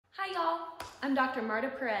Hi y'all, I'm Dr. Marta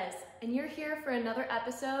Perez, and you're here for another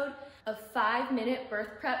episode of 5-Minute Birth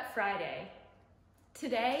Prep Friday.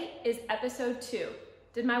 Today is episode 2.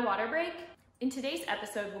 Did my water break? In today's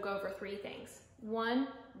episode, we'll go over 3 things. 1,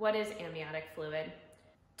 what is amniotic fluid?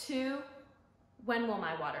 2, when will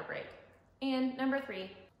my water break? And number 3,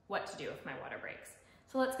 what to do if my water breaks.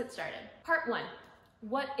 So let's get started. Part 1,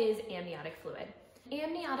 what is amniotic fluid?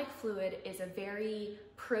 Amniotic fluid is a very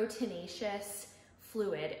proteinaceous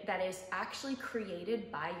fluid that is actually created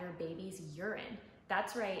by your baby's urine.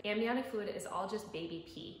 That's right, amniotic fluid is all just baby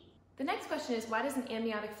pee. The next question is, why doesn't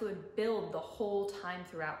amniotic fluid build the whole time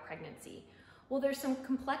throughout pregnancy? Well, there's some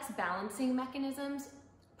complex balancing mechanisms.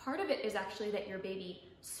 Part of it is actually that your baby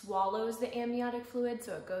swallows the amniotic fluid,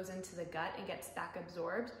 so it goes into the gut and gets back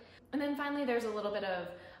absorbed. And then finally, there's a little bit of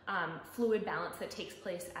fluid balance that takes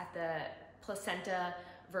place at the placenta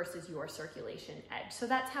versus your circulation edge. So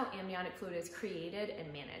that's how amniotic fluid is created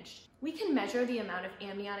and managed. We can measure the amount of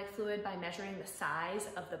amniotic fluid by measuring the size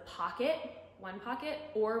of the pocket, one pocket,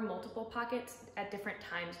 or multiple pockets at different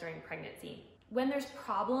times during pregnancy. When there's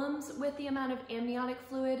problems with the amount of amniotic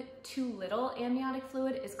fluid, too little amniotic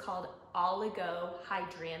fluid is called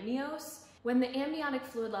oligohydramnios. When the amniotic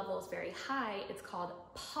fluid level is very high, it's called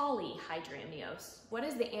polyhydramnios. What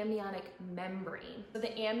is the amniotic membrane? So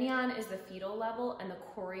the amnion is the fetal level and the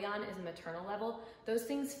chorion is the maternal level. Those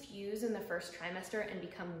things fuse in the first trimester and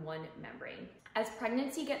become one membrane. As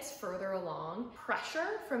pregnancy gets further along,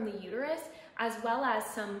 pressure from the uterus, as well as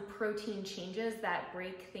some protein changes that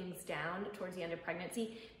break things down towards the end of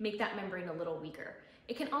pregnancy, make that membrane a little weaker.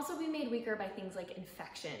 It can also be made weaker by things like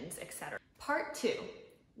infections, etc. Part 2.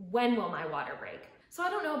 When will my water break? So I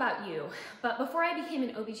don't know about you, but before I became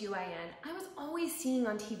an OB-GYN, I was always seeing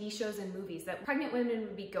on TV shows and movies that pregnant women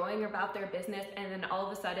would be going about their business and then all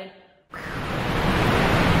of a sudden,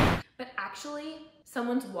 but actually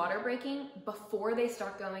someone's water breaking before they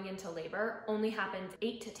start going into labor only happens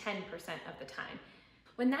 8 to 10% of the time.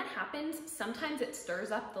 When that happens, sometimes it stirs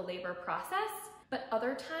up the labor process, but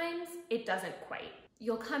other times it doesn't quite.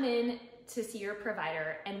 You'll come in to see your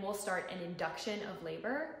provider and we'll start an induction of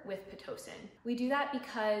labor with Pitocin. We do that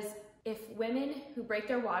because if women who break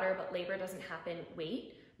their water but labor doesn't happen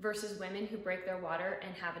wait versus women who break their water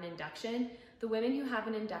and have an induction, the women who have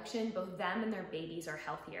an induction, both them and their babies are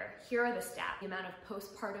healthier. Here are the stats. The amount of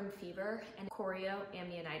postpartum fever and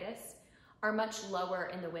chorioamnionitis are much lower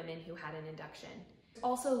in the women who had an induction.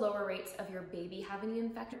 Also lower rates of your baby having an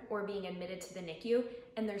infection or being admitted to the NICU,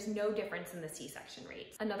 and there's no difference in the C-section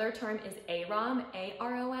rates. Another term is Arom,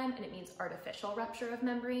 A-R-O-M, and it means artificial rupture of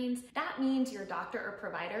membranes. That means your doctor or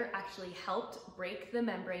provider actually helped break the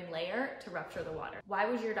membrane layer to rupture the water. Why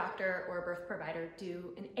would your doctor or birth provider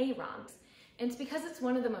do an Arom? And it's because it's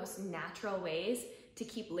one of the most natural ways to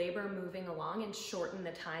keep labor moving along and shorten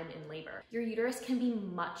the time in labor. Your uterus can be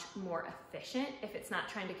much more efficient if it's not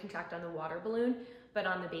trying to contract on the water balloon, but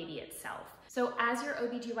on the baby itself. So as your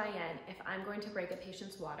OB-GYN, if I'm going to break a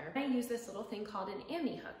patient's water, I use this little thing called an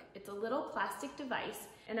amni hook. It's a little plastic device,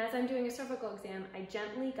 and as I'm doing a cervical exam, I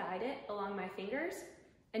gently guide it along my fingers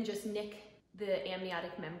and just nick the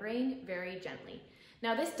amniotic membrane very gently.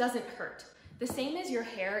 Now this doesn't hurt. The same as your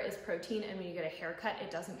hair is protein and when you get a haircut, it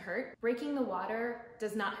doesn't hurt. Breaking the water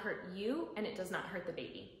does not hurt you and it does not hurt the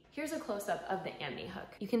baby. Here's a close-up of the amni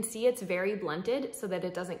hook. You can see it's very blunted so that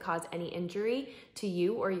it doesn't cause any injury to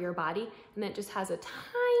you or your body, and it just has a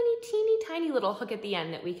tiny little hook at the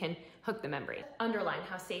end that we can hook the membrane. Underline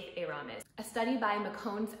how safe Arom is. A study by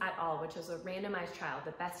McCones et al., which is a randomized trial,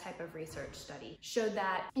 the best type of research study, showed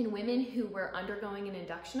that in women who were undergoing an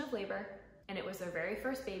induction of labor, and it was their very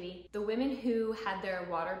first baby, the women who had their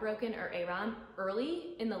water broken or Arom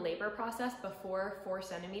early in the labor process before 4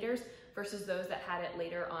 centimeters versus those that had it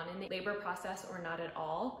later on in the labor process or not at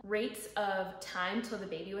all, rates of time till the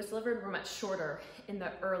baby was delivered were much shorter in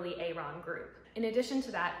the early Arom group. In addition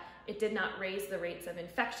to that, it did not raise the rates of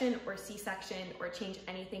infection or C-section or change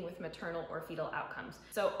anything with maternal or fetal outcomes.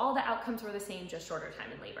 So all the outcomes were the same, just shorter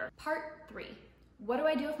time in labor. Part 3, what do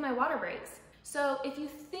I do if my water breaks? So if you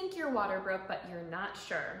think your water broke but you're not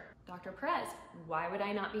sure, Dr. Perez, why would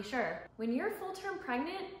I not be sure? When you're full-term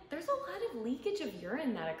pregnant, there's a lot of leakage of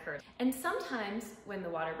urine that occurs. And sometimes when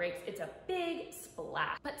the water breaks, it's a big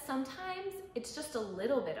splash. But sometimes it's just a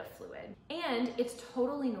little bit of fluid. And it's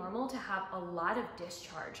totally normal to have a lot of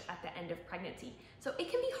discharge at the end of pregnancy. So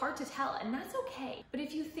it can be hard to tell, and that's okay. But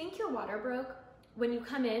if you think your water broke, when you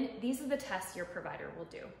come in, these are the tests your provider will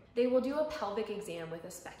do. They will do a pelvic exam with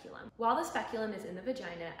a speculum. While the speculum is in the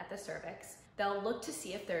vagina at the cervix, they'll look to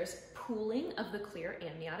see if there's pooling of the clear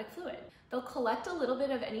amniotic fluid. They'll collect a little bit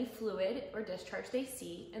of any fluid or discharge they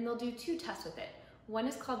see, and they'll do 2 tests with it. One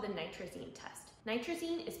is called the nitrazine test.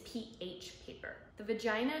 Nitrazine is pH paper. The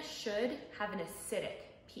vagina should have an acidic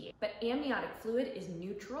pH, but amniotic fluid is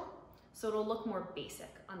neutral, so it'll look more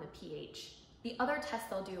basic on the pH. The other test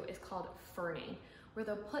they'll do is called ferning, where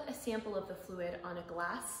they'll put a sample of the fluid on a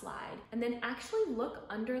glass slide and then actually look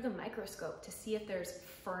under the microscope to see if there's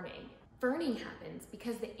ferning. Ferning happens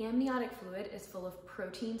because the amniotic fluid is full of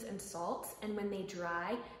proteins and salts, and when they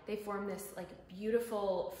dry, they form this like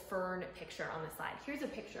beautiful fern picture on the slide. Here's a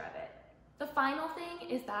picture of it. The final thing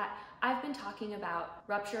is that I've been talking about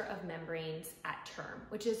rupture of membranes at term,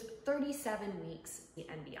 which is 37 weeks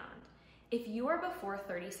and beyond. If you are before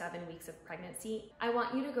 37 weeks of pregnancy, I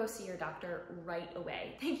want you to go see your doctor right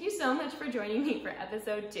away. Thank you so much for joining me for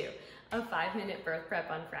episode 2 of 5-Minute Birth Prep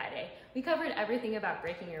on Friday. We covered everything about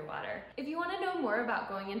breaking your water. If you want to know more about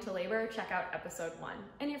going into labor, check out episode 1.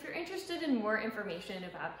 And if you're interested in more information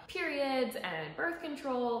about periods and birth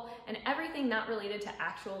control and everything not related to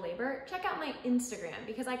actual labor, check out my Instagram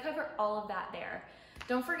because I cover all of that there.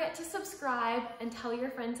 Don't forget to subscribe and tell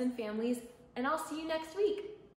your friends and families, and I'll see you next week.